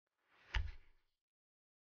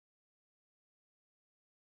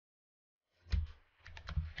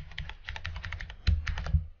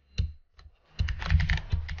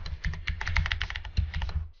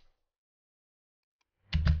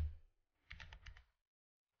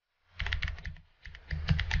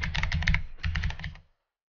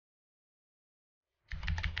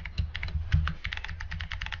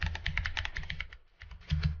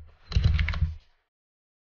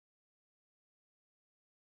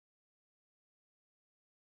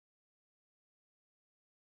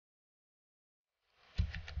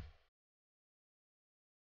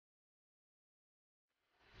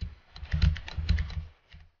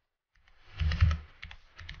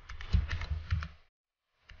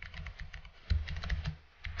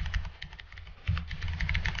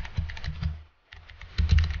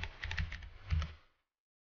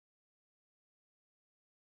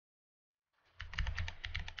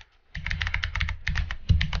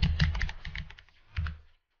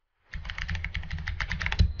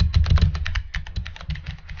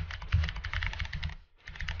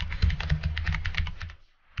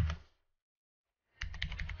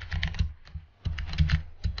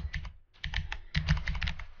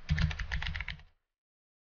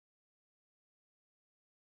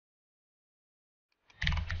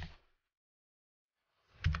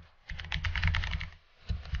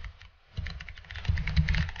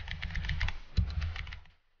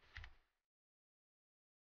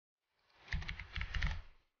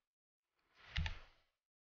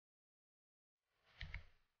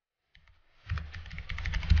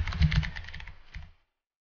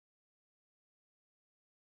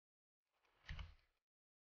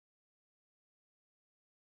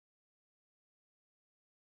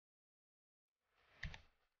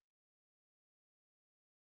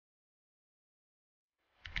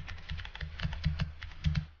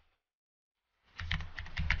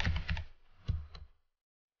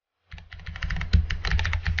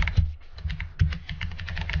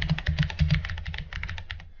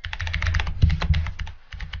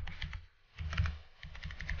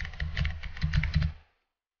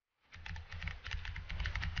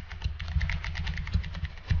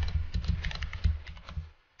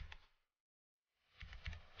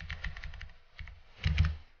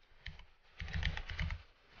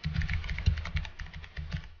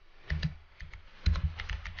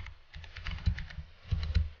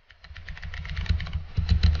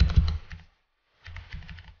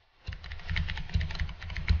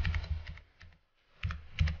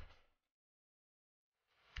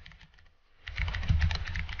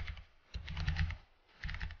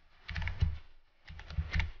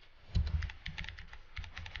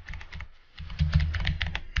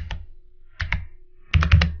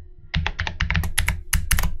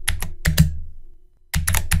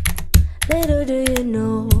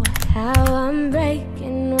how I'm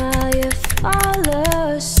breaking while you fall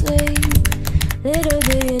asleep. Little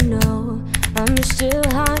do you know, I'm still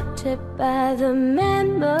haunted by the memories.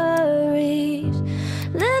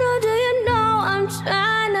 Little do you know, I'm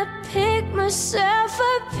trying to pick myself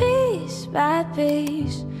up piece by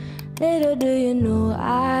piece. Little do you know,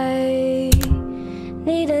 I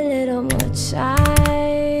need a little more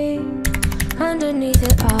time. Underneath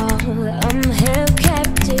it all, I'm held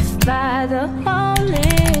captive by the hole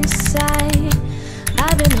inside.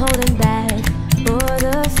 I've been holding back for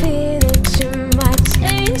the fear that you might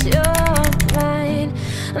change your mind.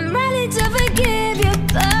 I'm ready to forgive you,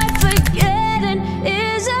 but forgetting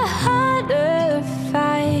is a harder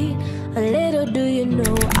fight. A little do you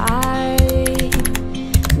know, I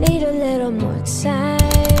need a little more time.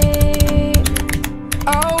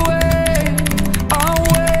 I'll wait,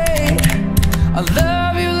 I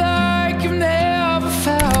love you like you've never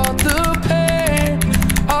felt the pain.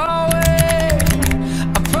 I'll wait,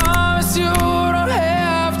 I promise you don't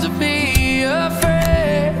have to be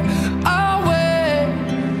afraid. I'll wait,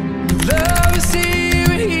 love is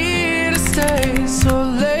here to stay. So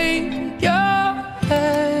lay your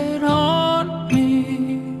head on me.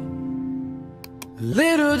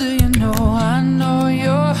 Little do you know, I know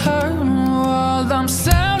you're hurting while I'm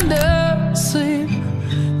sound asleep.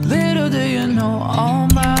 Little do you know, all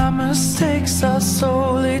my mistakes are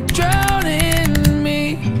slowly drowning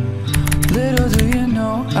me. Little do you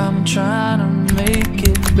know, I'm trying to make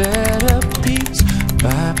it better piece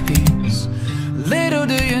by piece. Little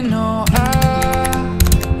do you know,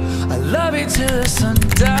 I love you till the sun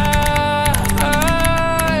dies.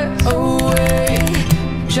 Oh wait,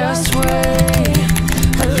 just wait,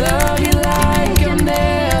 I love you like I've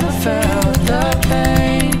never felt the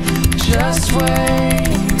pain. Just wait,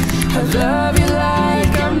 I love you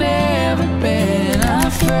like I've never been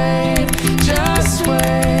afraid. Just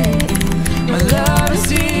wait, my love is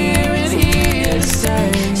here and here to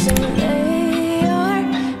stay. So lay your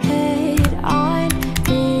head on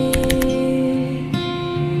me.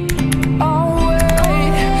 I'll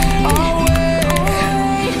wait,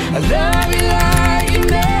 I love you like you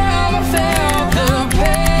never felt the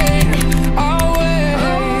pain. I'll wait,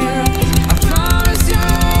 I promise you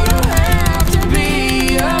don't have to be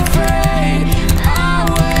afraid. I'll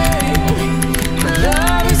wait, my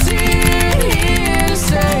love is here to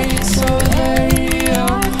stay. So lay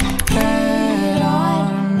your head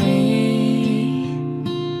on me.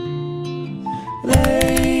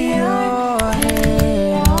 Lay your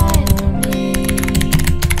head on me.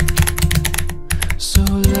 So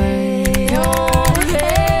lay your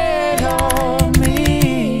head on me.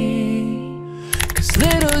 'Cause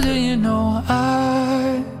little do you know,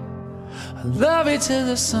 I love you till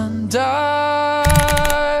the sun dies.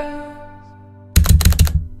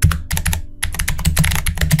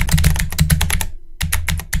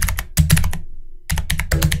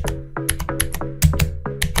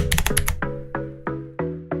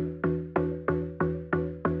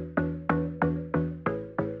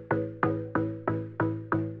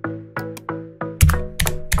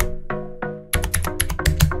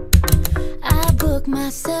 I book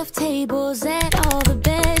myself tables at all the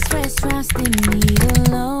best restaurants, leave me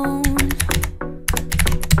alone.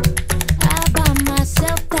 I buy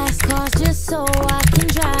myself fast cars just so I can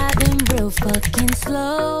drive them real fucking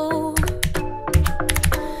slow.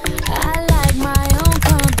 I like my own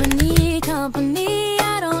company,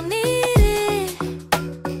 I don't need it.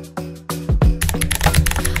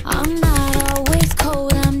 I'm not always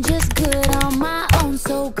cold, I'm just good on my own,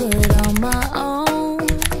 so good on my own.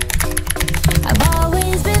 I've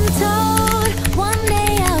always been told one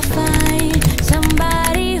day I'll find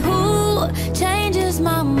somebody who changes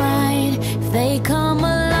my mind. If they come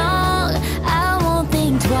along, I won't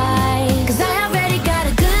think twice. 'Cause I already got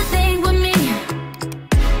a good thing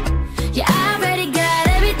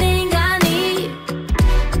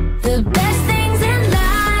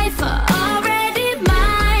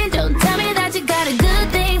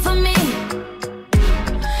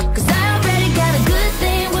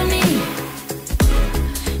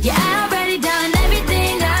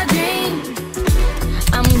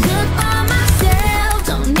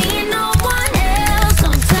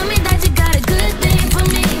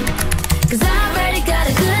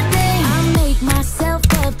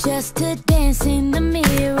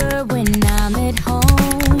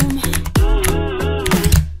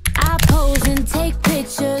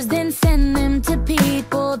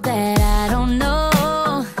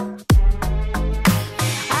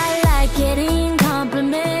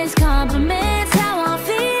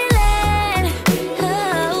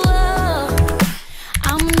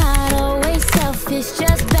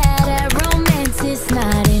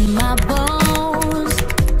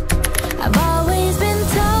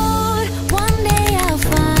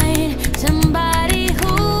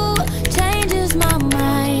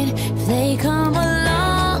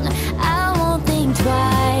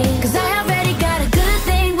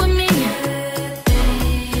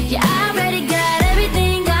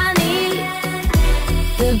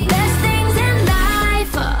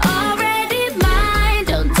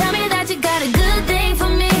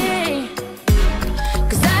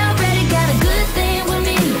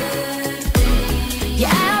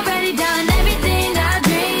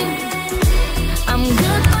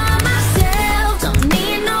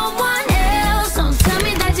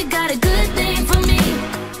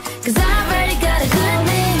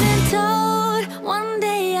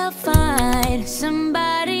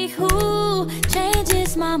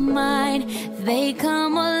mine. If they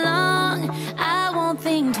come along, I won't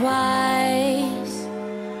think twice,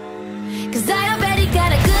 'cause I already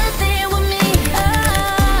got a good thing with me. Oh,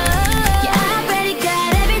 yeah, I already got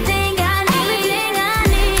everything I need.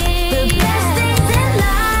 The best things in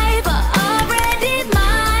life are already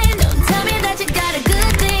mine. Don't tell me that you got a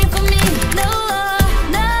good thing for me. No,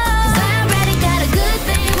 no, 'cause I already got a good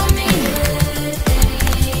thing with me.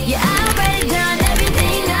 Yeah, I already done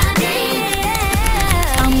everything I need.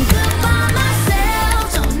 I'm good by myself,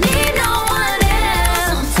 don't need no one else.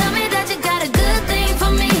 Don't tell me that you got a good thing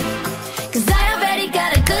for me, 'cause I already got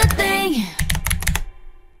a good thing.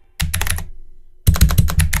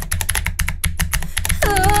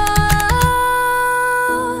 Oh,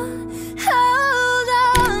 hold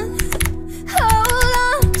on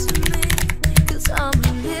to me, 'cause I'm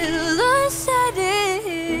a little unsteady,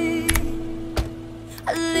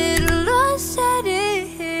 a little unsteady.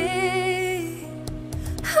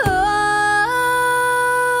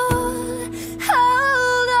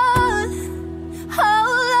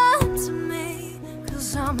 Hold on to me, 'cause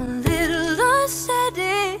I'm a little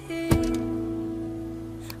unsteady,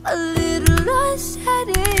 a little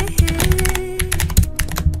unsteady.